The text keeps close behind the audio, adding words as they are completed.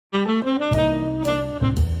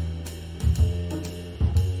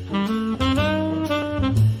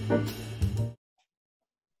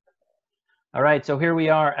right, so here we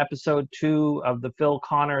are, episode 2 of the Phil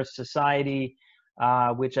Connors Society,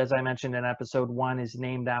 which, as I mentioned in episode 1, is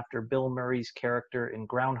named after Bill Murray's character in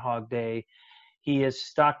Groundhog Day. He is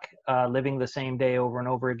stuck living the same day over and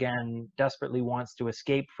over again, desperately wants to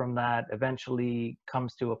escape from that, eventually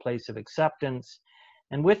comes to a place of acceptance.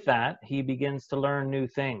 And with that, he begins to learn new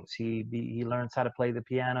things. He learns how to play the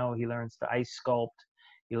piano, he learns to ice sculpt,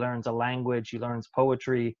 he learns a language, he learns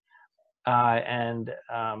poetry.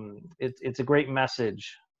 It's a great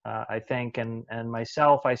message, I think. And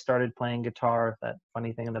myself, I started playing guitar, that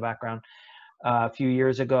funny thing in the background, a few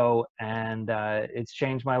years ago, and it's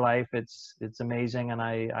changed my life. It's amazing, and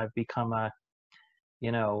I've become a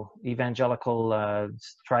evangelical,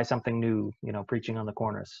 try something new, preaching on the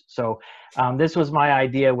corners. So this was my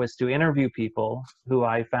idea, was to interview people who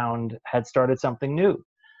I found had started something new,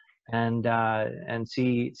 and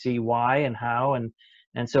see why and how.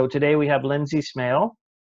 And so today we have Lindsay Smail.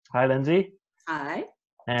 Hi, Lindsay. Hi.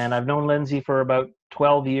 And I've known Lindsay for about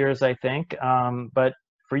 12 years, I think. But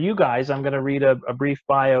for you guys, I'm going to read a brief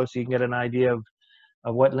bio so you can get an idea of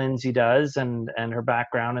what Lindsay does and her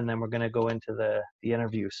background, and then we're going to go into the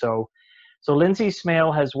interview. So Lindsay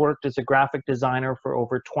Smail has worked as a graphic designer for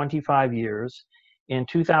over 25 years. In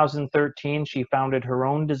 2013, she founded her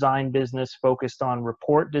own design business focused on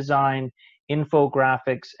report design,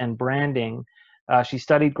 infographics, and branding. She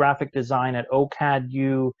studied graphic design at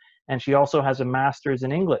OCAD-U, and she also has a master's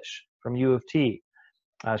in English from U of T.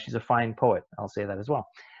 She's a fine poet, I'll say that as well.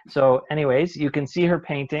 So anyways, you can see her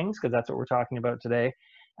paintings, because that's what we're talking about today,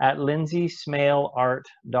 at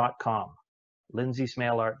lindsaysmailart.com.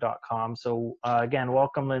 lindsaysmailart.com. So again,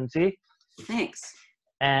 welcome, Lindsay. Thanks.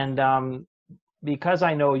 And because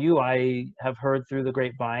I know you, I have heard through the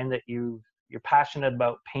grapevine that you're passionate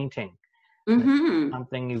about painting. Mm-hmm.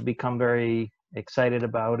 Something you've become very excited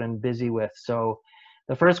about and busy with. So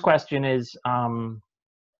the first question is,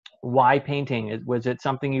 why painting? Was it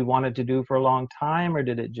something you wanted to do for a long time, or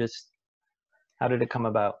how did it come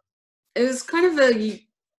about? It was kind of a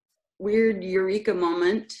weird eureka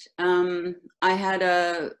moment. I had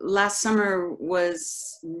last summer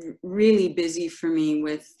was really busy for me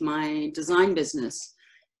with my design business.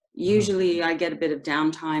 Usually I get a bit of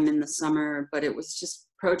downtime in the summer, but it was just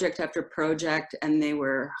project after project, and they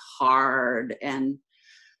were hard. And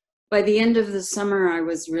by the end of the summer, I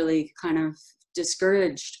was really kind of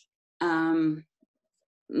discouraged,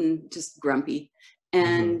 just grumpy.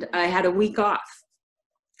 And I had a week off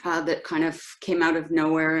that kind of came out of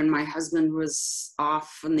nowhere, and my husband was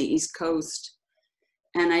off on the East Coast,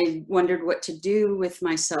 and I wondered what to do with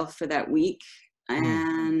myself for that week.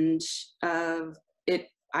 And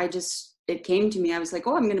it came to me. I was like,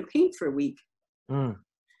 oh, I'm going to paint for a week.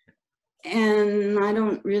 And I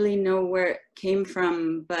don't really know where it came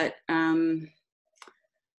from, but I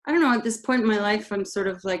don't know, at this point in my life, I'm sort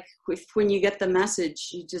of like, when you get the message,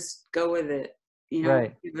 you just go with it,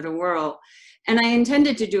 right. Give it a whirl. And I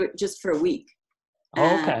intended to do it just for a week.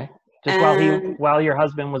 Oh, okay. Just while your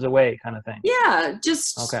husband was away, kind of thing. Yeah,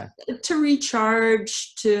 just to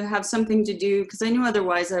recharge, to have something to do, because I knew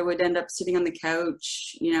otherwise I would end up sitting on the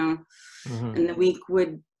couch, and the week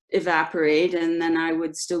would evaporate, and then I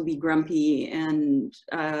would still be grumpy and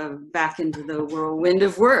back into the whirlwind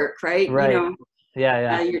of work, right? Right.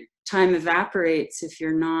 Your time evaporates if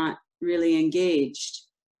you're not really engaged.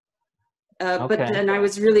 But then I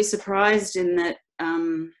was really surprised in that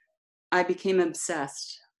I became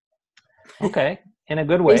obsessed. Okay, in a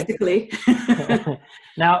good way. Basically.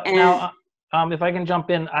 Now, if I can jump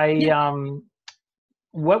in,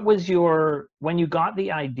 what was when you got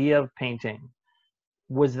the idea of painting?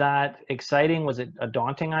 Was that exciting? Was it a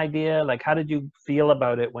daunting idea? Like, how did you feel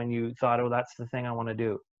about it when you thought, oh, that's the thing I want to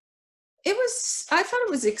do? I thought it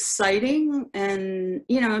was exciting and,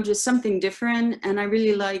 just something different. And I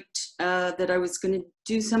really liked that I was going to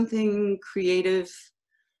do something creative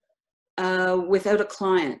without a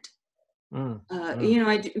client.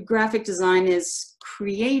 Graphic design is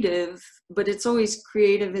creative, but it's always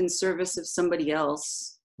creative in service of somebody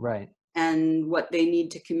else. Right. And what they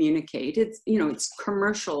need to communicate. It's, it's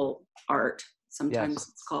commercial art, sometimes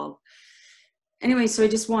it's called. Anyway, so I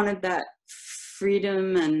just wanted that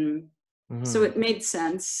freedom, and so it made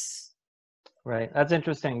sense. Right. That's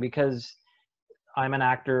interesting, because I'm an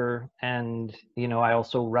actor, and, I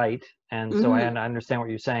also write. And so I understand what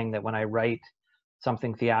you're saying, that when I write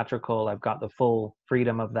something theatrical, I've got the full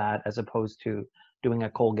freedom of that, as opposed to doing a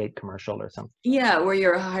Colgate commercial or something. Yeah, where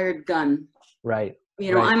you're a hired gun. Right.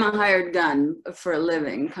 I'm a hired gun for a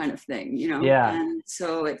living, kind of thing, Yeah. And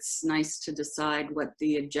so it's nice to decide what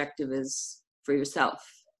the objective is for yourself.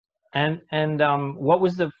 And what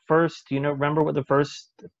was the first, remember what the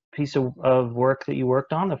first piece of work that you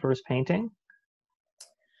worked on, the first painting?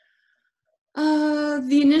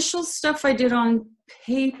 The initial stuff I did on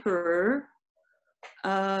paper,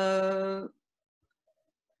 yeah,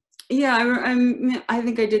 I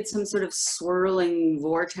think I did some sort of swirling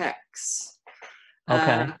vortex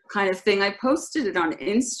Okay. kind of thing. I posted it on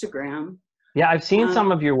Instagram. Yeah, I've seen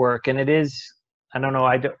some of your work, and it is, I don't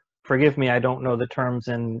know, forgive me, I don't know the terms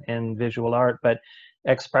in visual art, but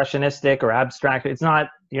expressionistic or abstract. It's not,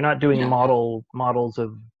 you're not doing Yeah. models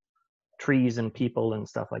of trees and people and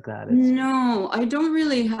stuff like that. No, I don't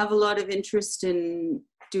really have a lot of interest in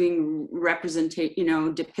doing representation, you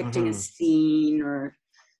know, depicting a scene, or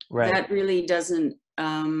right. that really doesn't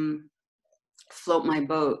float my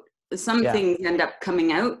boat. Some things end up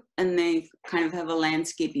coming out and they kind of have a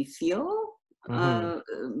landscapey feel,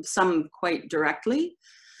 some quite directly.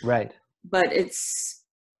 Right. But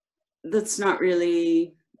that's not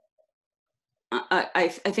really, I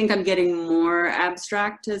think I'm getting more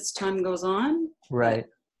abstract as time goes on. Right.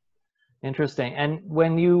 Interesting. And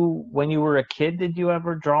when you were a kid, did you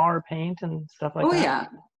ever draw or paint and stuff like that? Oh yeah.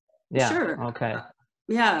 Yeah. Sure. Okay.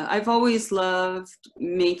 Yeah, I've always loved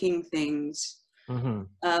making things.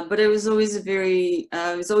 But I was always very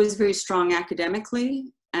strong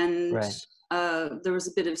academically, and there was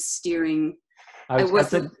a bit of steering. I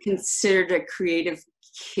wasn't considered a creative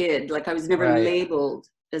kid. Like, I was never labeled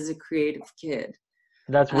as a creative kid.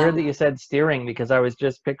 That's weird that you said steering, because I was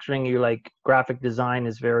just picturing you like graphic design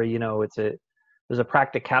is very, you know, there's a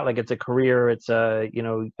practical, like it's a career. It's a, you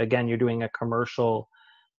know, again, you're doing a commercial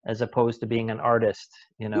as opposed to being an artist,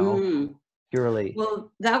 you know, purely.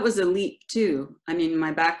 Well, that was a leap too. I mean,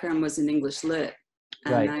 my background was in English lit,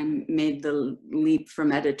 and I made the leap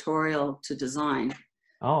from editorial to design.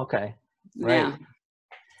 Oh, okay. Right. Yeah.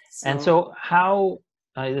 And so how,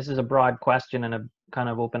 this is a broad question and a kind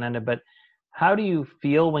of open-ended, but how do you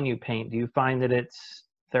feel when you paint? Do you find that it's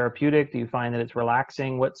therapeutic? Do you find that it's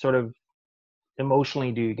relaxing? What sort of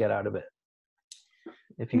emotionally do you get out of it?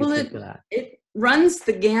 If you could speak to that. It runs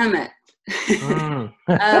the gamut.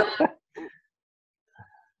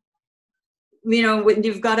 You know, when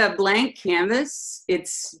you've got a blank canvas,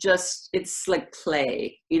 it's like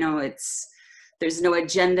play. You know, there's no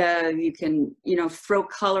agenda. You can, you know, throw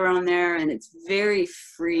color on there, and it's very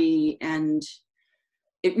free, and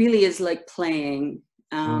it really is like playing.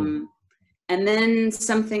 And then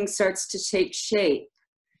something starts to take shape,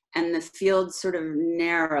 and the field sort of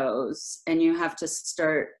narrows, and you have to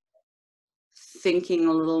start thinking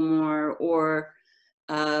a little more, or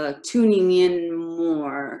tuning in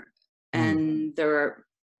more. And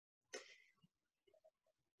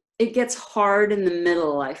it gets hard in the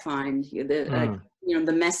middle, I find, you know,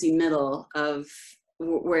 the messy middle of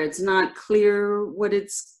where it's not clear what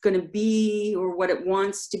it's going to be or what it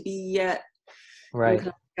wants to be yet. Right.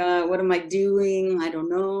 What am I doing? I don't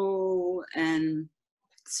know. And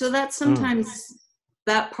so that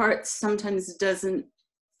that part sometimes doesn't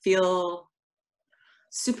feel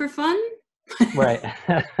super fun. Right.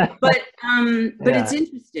 But it's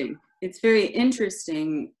interesting. It's very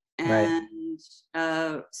interesting, and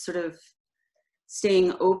sort of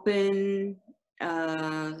staying open,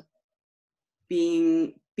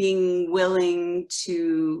 being willing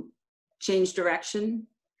to change direction.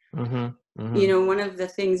 You know, one of the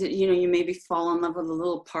things that, you know, you maybe fall in love with a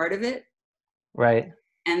little part of it. Right.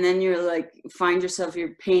 And then you're like, find yourself,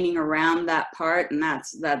 you're painting around that part, and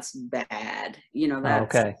that's bad. You know,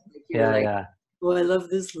 that's well, I love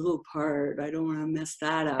this little part. I don't want to mess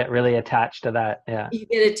that up. Get really attached to that. Yeah. You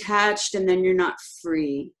get attached, and then you're not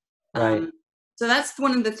free. Right. So that's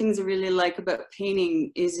one of the things I really like about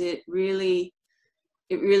painting, is it really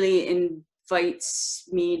invites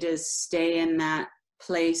me to stay in that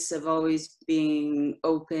place of always being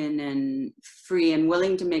open and free and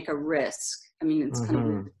willing to make a risk. I mean, it's kind of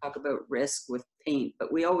weird to talk about risk with paint,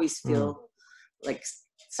 but we always feel like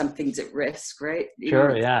something's at risk, right?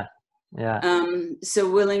 Sure. Yeah. Yeah.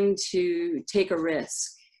 So willing to take a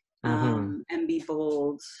risk, and be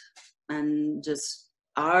bold, and just,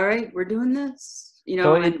 all right, we're doing this, you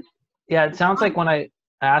know. So it sounds like when I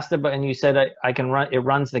asked about, and you said I can run, it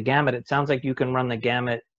runs the gamut. It sounds like you can run the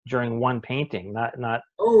gamut during one painting, not.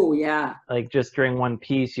 Oh yeah. Like just during one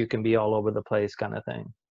piece, you can be all over the place, kind of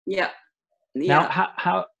thing. Yeah. Now,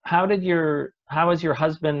 how has your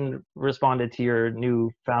husband responded to your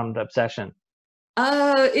newfound obsession?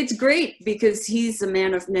 It's great, because he's a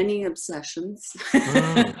man of many obsessions.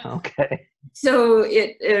 Okay. So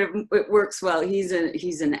it works well. He's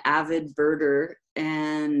an avid birder,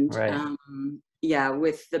 and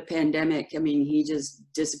with the pandemic, I mean, he just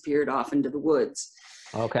disappeared off into the woods.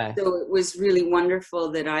 Okay. So it was really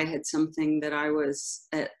wonderful that I had something that I was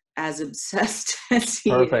as obsessed as he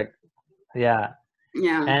is. Perfect. Yeah.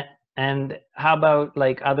 Yeah. And how about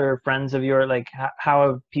like other friends of yours? Like how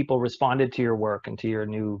have people responded to your work and to your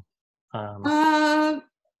new? Uh,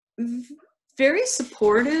 Very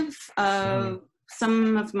supportive. Mhm,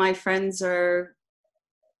 Some of my friends are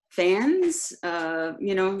fans, very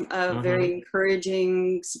mhm.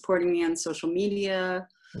 encouraging, supporting me on social media.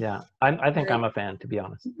 Yeah, I think Uh, I'm a fan, to be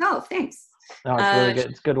honest. oh, thanks. No, it's really Uh, good.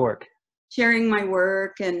 It's good work. Sharing my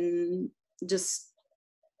work and just,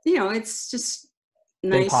 it's just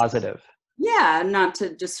Been nice. positive. Yeah, not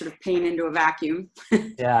to just sort of paint into a vacuum.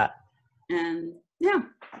 Yeah. And yeah.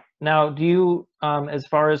 Now, do you, as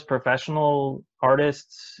far as professional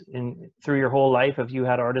artists in through your whole life, have you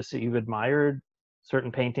had artists that you've admired,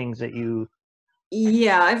 certain paintings that you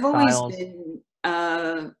Yeah, I've always styles? been,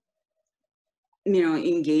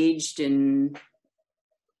 engaged in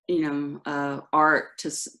art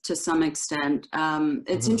to some extent.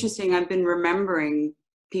 It's Hmm. interesting. I've been remembering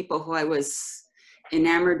people who I was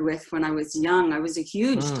enamored with when I was young. I was a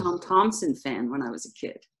huge Mm. Tom Thompson fan when I was a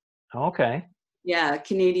kid. Okay. Yeah, a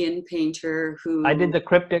Canadian painter I did who. the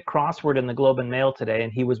cryptic crossword in the Globe and Mail today,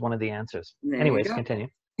 and he was one of the answers. There you Anyways, go. continue.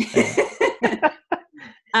 Anyway.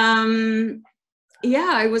 um,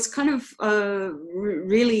 yeah, I was kind of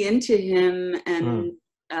really into him and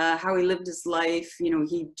Mm. how he lived his life.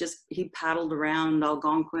 He paddled around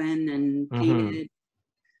Algonquin and Hmm. painted.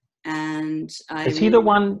 And I Is he the really,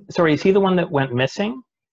 one? Sorry, is he the one that went missing?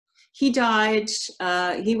 he died.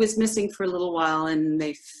 He was missing for a little while, and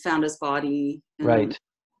they found his body in Right.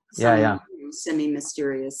 Yeah. some Yeah.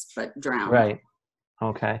 semi-mysterious, but drowned. Right.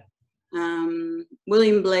 Okay.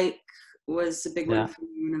 William Blake was a big one Yeah. for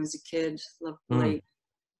me when I was a kid. Loved Mm. Blake.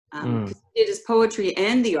 Mm. 'Cause he did his poetry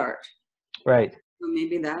and the art. Right. So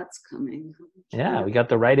maybe that's coming. Yeah, we got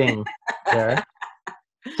the writing there.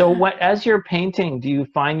 So what, as you're painting, do you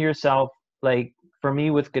find yourself like, for me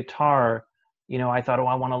with guitar, I thought, oh,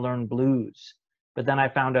 I want to learn blues. But then I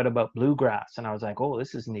found out about bluegrass and I was like, oh,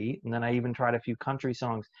 this is neat. And then I even tried a few country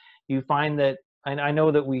songs. You find that, and I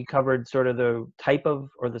know that we covered sort of the type of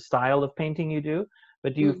or the style of painting you do,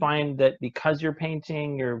 but do you Mm. find that because you're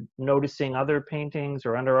painting, you're noticing other paintings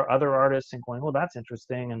or under other artists and going, oh, that's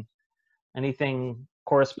interesting, and anything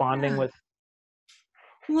corresponding Yeah. with?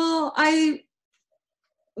 Well,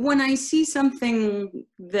 when I see something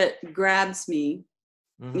that grabs me,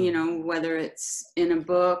 Hmm. whether it's in a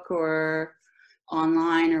book or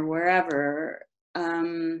online or wherever,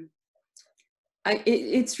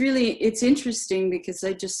 it's interesting because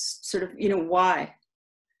I just sort of, why?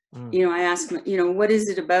 Mm, I ask, what is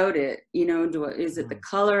it about it? Is it the mm,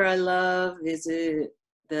 color I love? Is it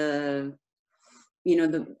the,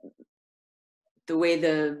 the way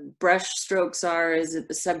the brush strokes are? Is it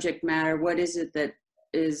the subject matter? What is it that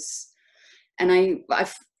is? And I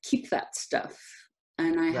keep that stuff,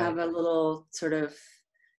 and I have right. a little sort of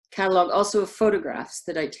catalog also of photographs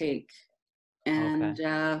that I take,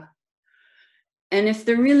 Okay. and if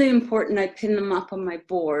they're really important, I pin them up on my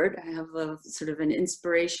board. I have a sort of an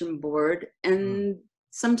inspiration board, Mm, and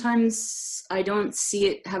sometimes I don't see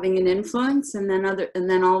it having an influence, and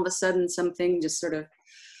then all of a sudden something just sort of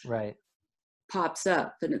right. pops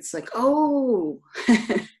up, and it's like, oh,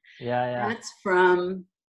 Yeah, yeah. that's from.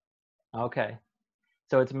 Okay.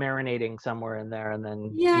 So it's marinating somewhere in there and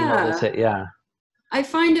then you notice Yeah. it. Yeah. I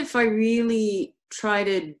find if I really try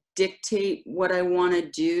to dictate what I want to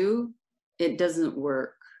do, it doesn't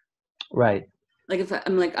work. Right. Like if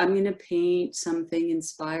I'm like, I'm going to paint something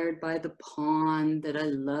inspired by the pond that I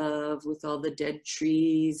love with all the dead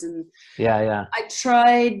trees. And Yeah, yeah. I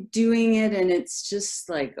tried doing it and it's just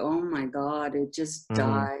like, oh my God, it just Hmm.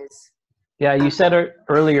 dies. Yeah, you said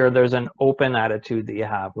earlier there's an open attitude that you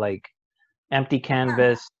have, like empty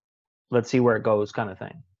canvas, let's see where it goes kind of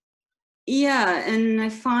thing. Yeah. And I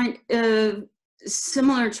find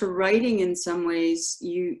similar to writing in some ways,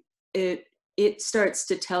 it, it starts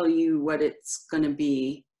to tell you what it's going to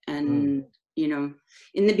be. Mm, And,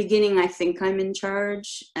 in the beginning, I think I'm in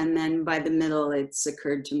charge. And then by the middle, it's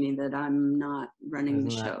occurred to me that I'm not running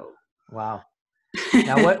the isn't that? show. Wow.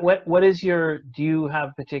 Now what is do you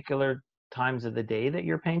have particular times of the day that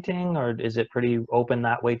you're painting, or is it pretty open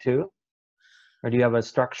that way too? Or do you have a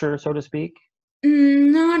structure, so to speak?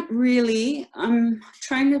 Not really.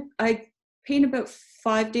 I paint about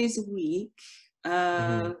 5 days a week. Hmm.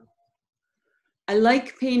 Uh, I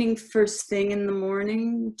like painting first thing in the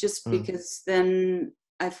morning just Mm, because then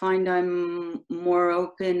I find I'm more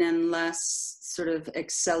open and less sort of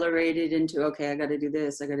accelerated into, okay, I got to do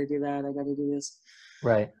this, I got to do that, I got to do this.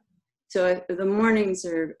 right. So the mornings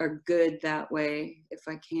are good that way if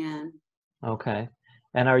I can. Okay.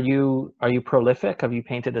 And are you prolific? Have you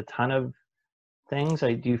painted a ton of things?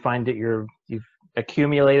 Do you find that you've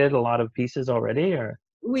accumulated a lot of pieces already, or?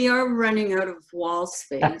 We are running out of wall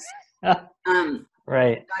space.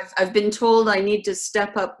 Right. I've been told I need to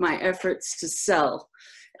step up my efforts to sell.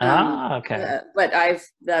 Okay. But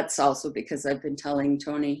that's also because I've been telling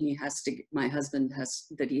Tony my husband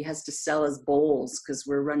he has to sell his bowls because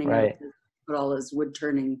we're running out Right. to put all his wood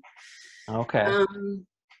turning. Okay.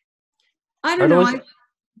 I don't know. I've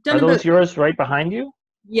done Are those yours right behind you?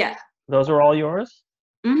 Yeah. Those are all yours?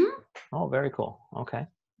 Mm-hmm. Oh, very cool. Okay.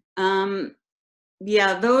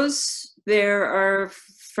 Yeah, those there are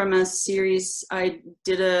from a series. I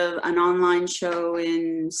did an online show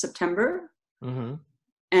in September. Mm-hmm.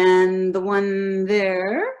 And the one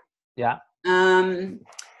there, yeah,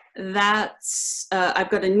 that's I've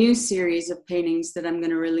got a new series of paintings that I'm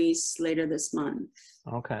going to release later this month.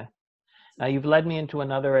 Okay. Now you've led me into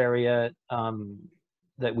another area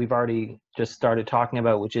that we've already just started talking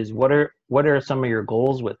about, which is what are some of your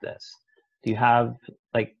goals with this? Do you have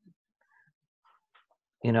like,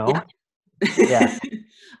 Yeah. Yeah.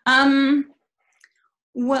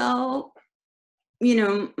 Well,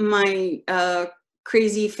 my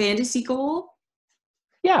crazy fantasy goal.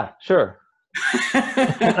 Yeah, sure.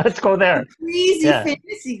 Let's go there. Crazy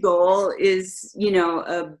fantasy goal is,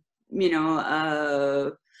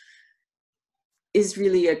 is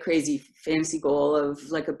really a crazy fantasy goal of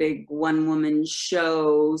like a big one-woman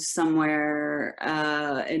show somewhere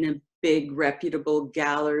in a big reputable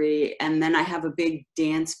gallery, and then I have a big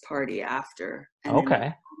dance party after. And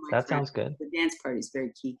okay, that sounds good. The dance party is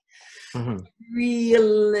very key. Mm-hmm.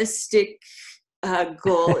 Realistic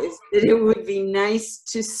goal is that it would be nice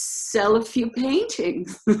to sell a few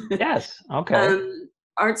paintings. Yes. Okay.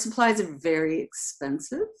 Art supplies are very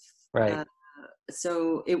expensive. Right.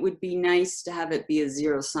 So it would be nice to have it be a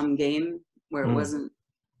zero-sum game where it wasn't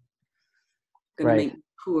going to make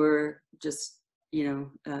poor just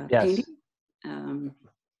painting.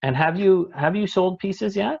 And have you sold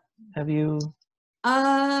pieces yet? Have you?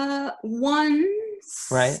 One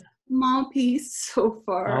small piece so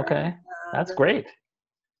far. Okay, that's great.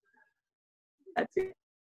 That's it.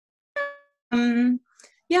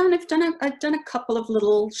 Yeah, and I've done a couple of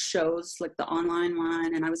little shows, like the online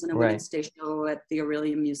one, and I was in a Women's Day show at the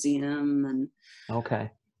Aurelia Museum, and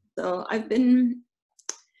so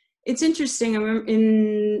it's interesting. I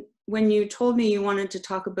remember when you told me you wanted to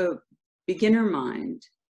talk about beginner mind,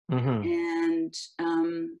 and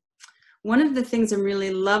one of the things I'm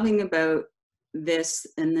really loving about this,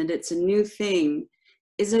 and that it's a new thing,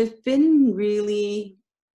 is I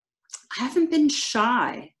haven't been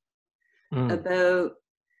shy about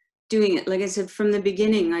doing it. Like I said, from the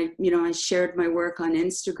beginning, I shared my work on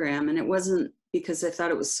Instagram, and it wasn't because I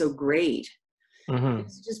thought it was so great.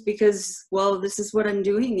 It's just because, well, this is what I'm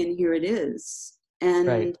doing, and here it is.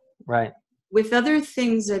 And with other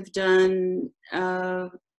things I've done,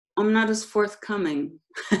 I'm not as forthcoming.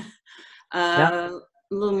 A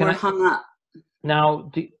little more hung up. Now,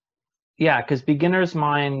 because beginner's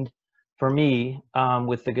mind, for me,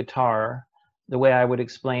 with the guitar, the way I would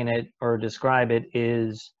explain it or describe it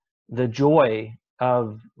is the joy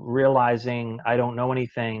of realizing I don't know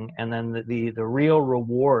anything, and then the real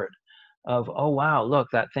reward of, oh wow, look,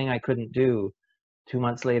 that thing I couldn't do, 2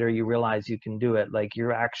 months later you realize you can do it. Like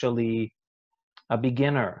you're actually a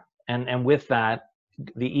beginner, and with that,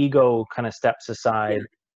 the ego kind of steps aside.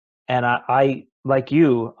 And I like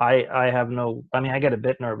you, I have no, I mean, I get a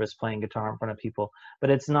bit nervous playing guitar in front of people, but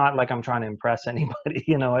it's not like I'm trying to impress anybody,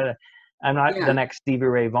 I'm not the next Stevie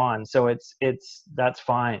Ray Vaughan, so that's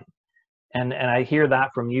fine. And I hear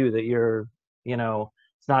that from you, that you're,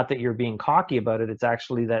 it's not that you're being cocky about it, it's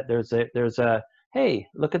actually that there's a hey,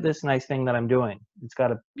 look at this nice thing that I'm doing. It's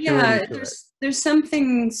got a purity to it. There's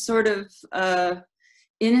something sort of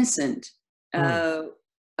innocent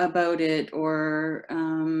about it, or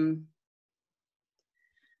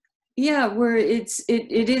where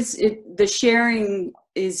the sharing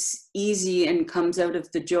is easy and comes out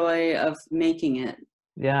of the joy of making it.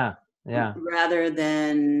 Rather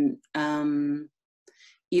than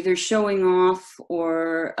either showing off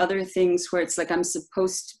or other things where it's like I'm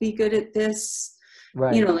supposed to be good at this.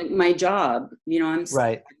 Like my job,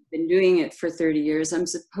 I've been doing it for 30 years. I'm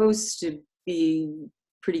supposed to be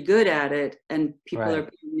pretty good at it, and people are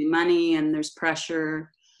paying me money, and there's pressure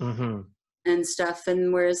and stuff.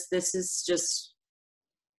 And whereas this is just,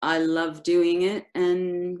 I love doing it,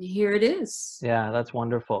 and here it is. Yeah, that's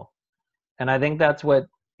wonderful. And I think that's what,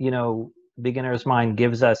 beginner's mind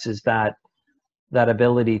gives us, is that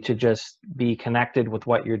ability to just be connected with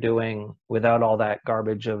what you're doing without all that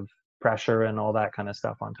garbage of pressure and all that kind of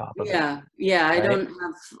stuff on top of it. Yeah, I right? don't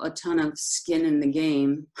have a ton of skin in the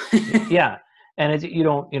game. Yeah. And it's, you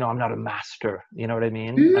don't, I'm not a master, you know what I mean?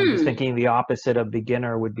 I'm just Mm. thinking the opposite of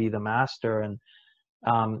beginner would be the master.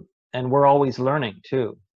 And we're always learning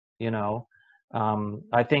too,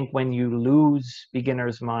 I think when you lose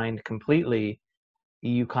beginner's mind completely,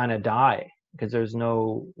 you kind of die, because there's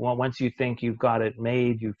once you think you've got it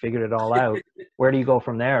made, you figured it all out, where do you go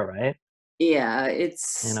from there, right? Yeah,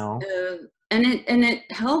 and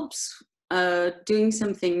it helps. Doing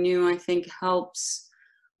something new, I think, helps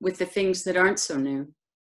with the things that aren't so new.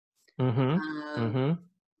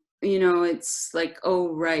 It's like,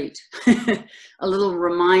 oh, right. A little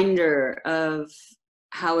reminder of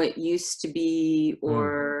how it used to be,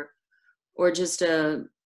 or just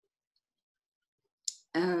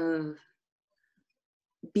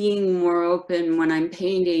being more open when I'm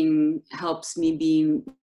painting helps me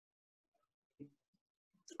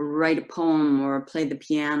write a poem or play the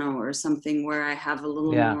piano or something where I have a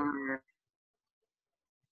little more.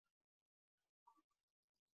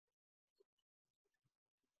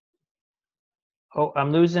 Oh,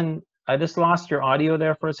 I just lost your audio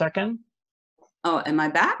there for a second. Oh, am I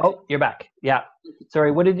back? Oh, you're back. Yeah.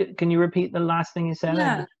 Sorry, can you repeat the last thing you said?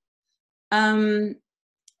 Yeah.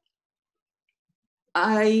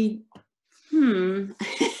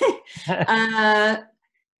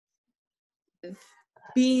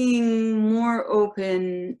 Being more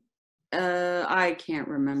open. I can't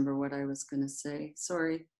remember what I was going to say.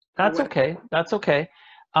 Sorry. That's okay. That's okay.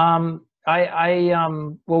 Well,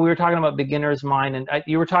 we were talking about beginner's mind, and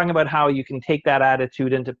you were talking about how you can take that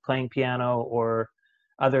attitude into playing piano or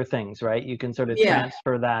other things, right? You can sort of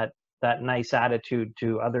transfer that nice attitude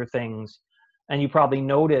to other things, and you probably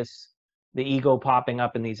notice the ego popping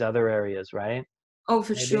up in these other areas, right? Oh,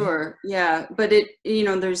 for sure. Yeah. But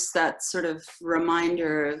there's that sort of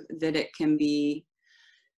reminder that it can be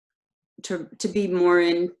to be more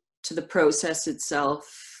into the process itself,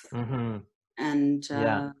 and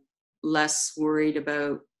less worried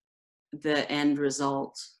about the end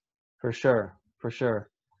result. For sure.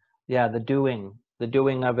 Yeah, the doing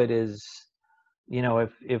of it is,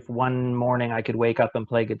 if one morning I could wake up and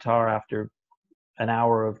play guitar after an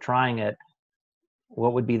hour of trying it,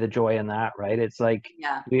 what would be the joy in that, right? It's like,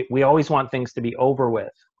 we always want things to be over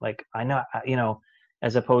with. Like, I know,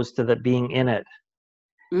 as opposed to the being in it.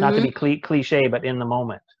 Not to be cliche, but in the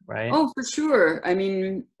moment, right? Oh, for sure. I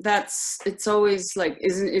mean, it's always like,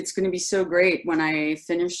 it's going to be so great when I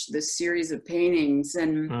finish this series of paintings,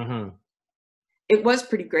 and it was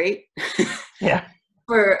pretty great. Yeah.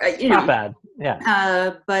 For not bad.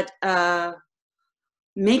 Yeah. But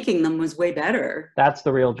making them was way better. That's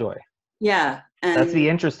the real joy. Yeah. And that's the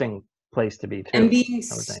interesting place to be too. And being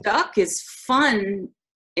stuck is fun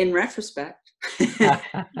in retrospect.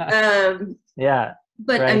 Yeah.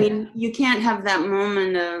 But right. I mean, you can't have that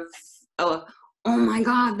moment of, oh my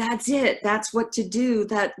God, that's it. That's what to do.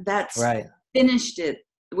 That's right. Finished it,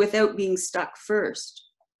 without being stuck first.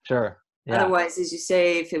 Sure. Yeah. Otherwise, as you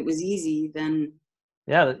say, if it was easy, then.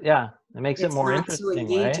 Yeah. It makes it more interesting,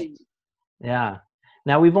 so right? Yeah.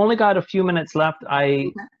 Now we've only got a few minutes left.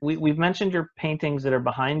 We've mentioned your paintings that are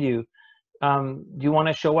behind you. Do you want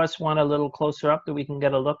to show us one a little closer up that we can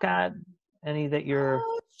get a look at? Any that you're...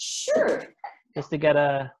 Sure. Just to get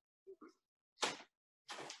a...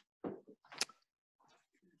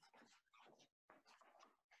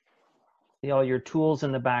 See all your tools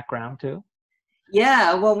in the background too.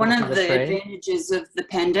 Yeah, well, one of the advantages of the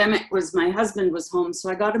pandemic was my husband was home, so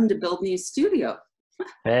I got him to build me a studio.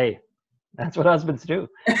 Hey, that's what husbands do.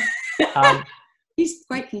 He's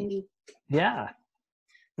quite handy. Yeah.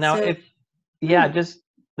 Now, just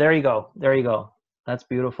there you go. That's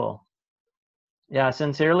beautiful. Yeah,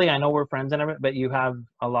 sincerely, I know we're friends and everything, but you have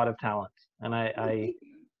a lot of talent, and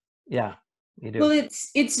yeah, you do. Well,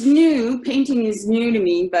 it's new. Painting is new to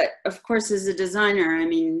me, but of course, as a designer, I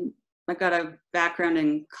mean, I got a background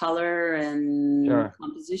in color and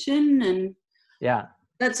composition, and yeah,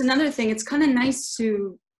 that's another thing. It's kind of nice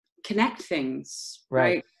to connect things,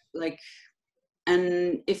 right? Like,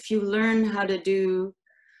 and if you learn how to do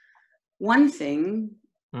one thing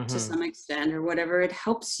to some extent or whatever, it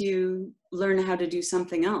helps you learn how to do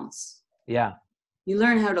something else. Yeah. You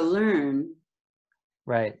learn how to learn.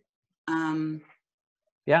 Right.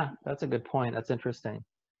 Yeah, that's a good point. That's interesting.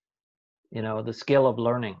 The skill of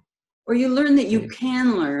learning. Or you learn that you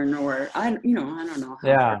can learn, or I don't know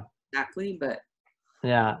how exactly, but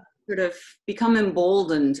sort of become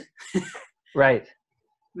emboldened. Right.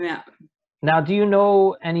 Yeah. Now, do you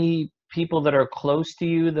know any people that are close to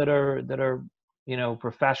you that are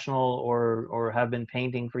professional or have been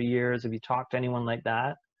painting for years? Have you talked to anyone like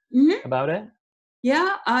that? about it?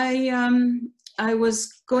 Yeah, I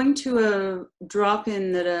was going to a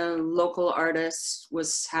drop-in that a local artist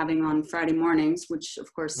was having on Friday mornings, which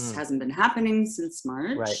of course hasn't been happening since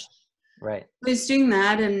March. Right. I was doing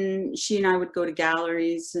that, and she and I would go to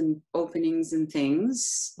galleries and openings and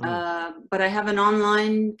things. But I have an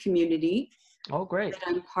online community. Oh, great. That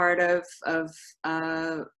I'm part of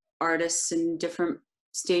artists in different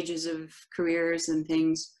stages of careers and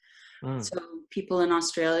things. So people in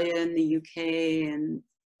Australia and the UK, and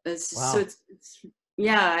so it's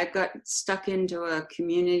yeah, I got stuck into a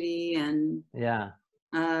community, and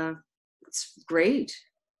it's great.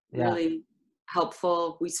 Really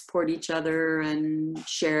helpful. We support each other and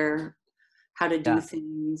share how to do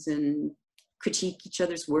things and critique each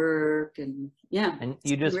other's work, and And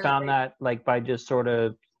you just really found that like by just sort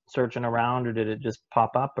of searching around, or did it just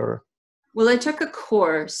pop up? Or well, I took a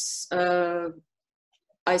course.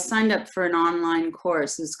 I signed up for an online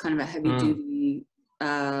course. It's kind of a heavy duty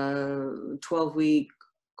 12-week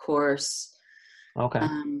course. Okay.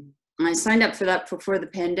 And I signed up for that before the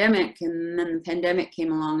pandemic, and then the pandemic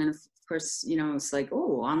came along, and of course, you know, it's like,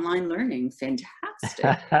 oh, online learning,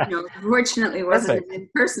 fantastic. You know, unfortunately, it wasn't an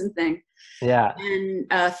in-person thing. Yeah. And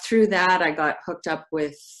through that, I got hooked up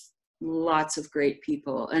with lots of great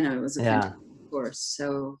people, and it was a fantastic course.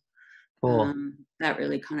 So cool. That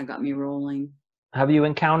really kind of got me rolling. Have you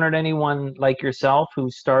encountered anyone like yourself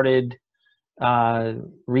who started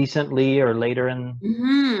recently or later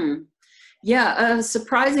in? Yeah, a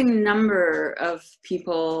surprising number of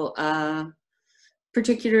people,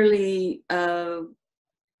 particularly, you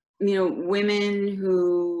know, women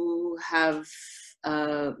who have,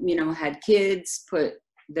 you know, had kids,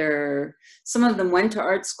 some of them went to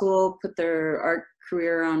art school, put their art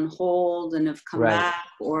career on hold and have come back,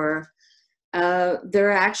 or there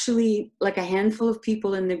are actually like a handful of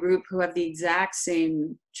people in the group who have the exact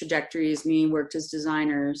same trajectory as me, worked as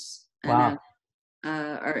designers, and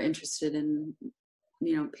are interested in,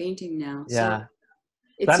 you know, painting now. Yeah.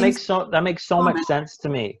 So that makes so much sense to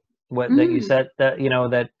me. That you said, that you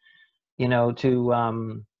know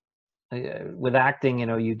to with acting, you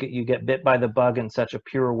know, you get bit by the bug in such a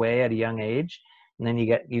pure way at a young age, and then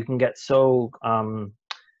you can get so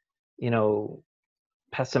you know,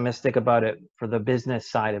 pessimistic about it for the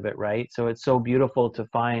business side of it, right? So it's so beautiful to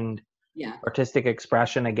find artistic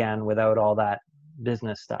expression again without all that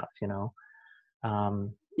business stuff, you know.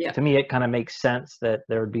 To me, it kind of makes sense that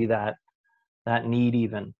there would be that need,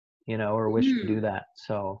 even, you know, or wish to do that.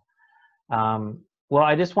 So well,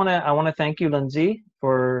 I want to thank you, Lindsay,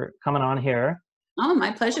 for coming on here. Oh,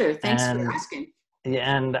 my pleasure. Thanks for asking.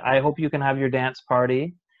 And I hope you can have your dance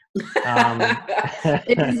party.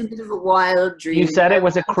 It is a bit of a wild dream. You said it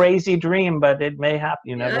was a crazy dream, but it may happen.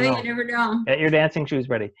 You never know. You never know. Get your dancing shoes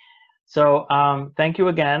ready. So thank you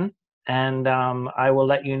again, and I will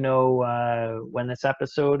let you know when this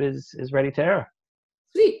episode is ready to air.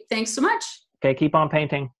 Sweet. Thanks so much. Okay, keep on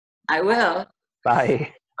painting. I will.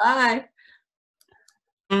 Bye. Bye.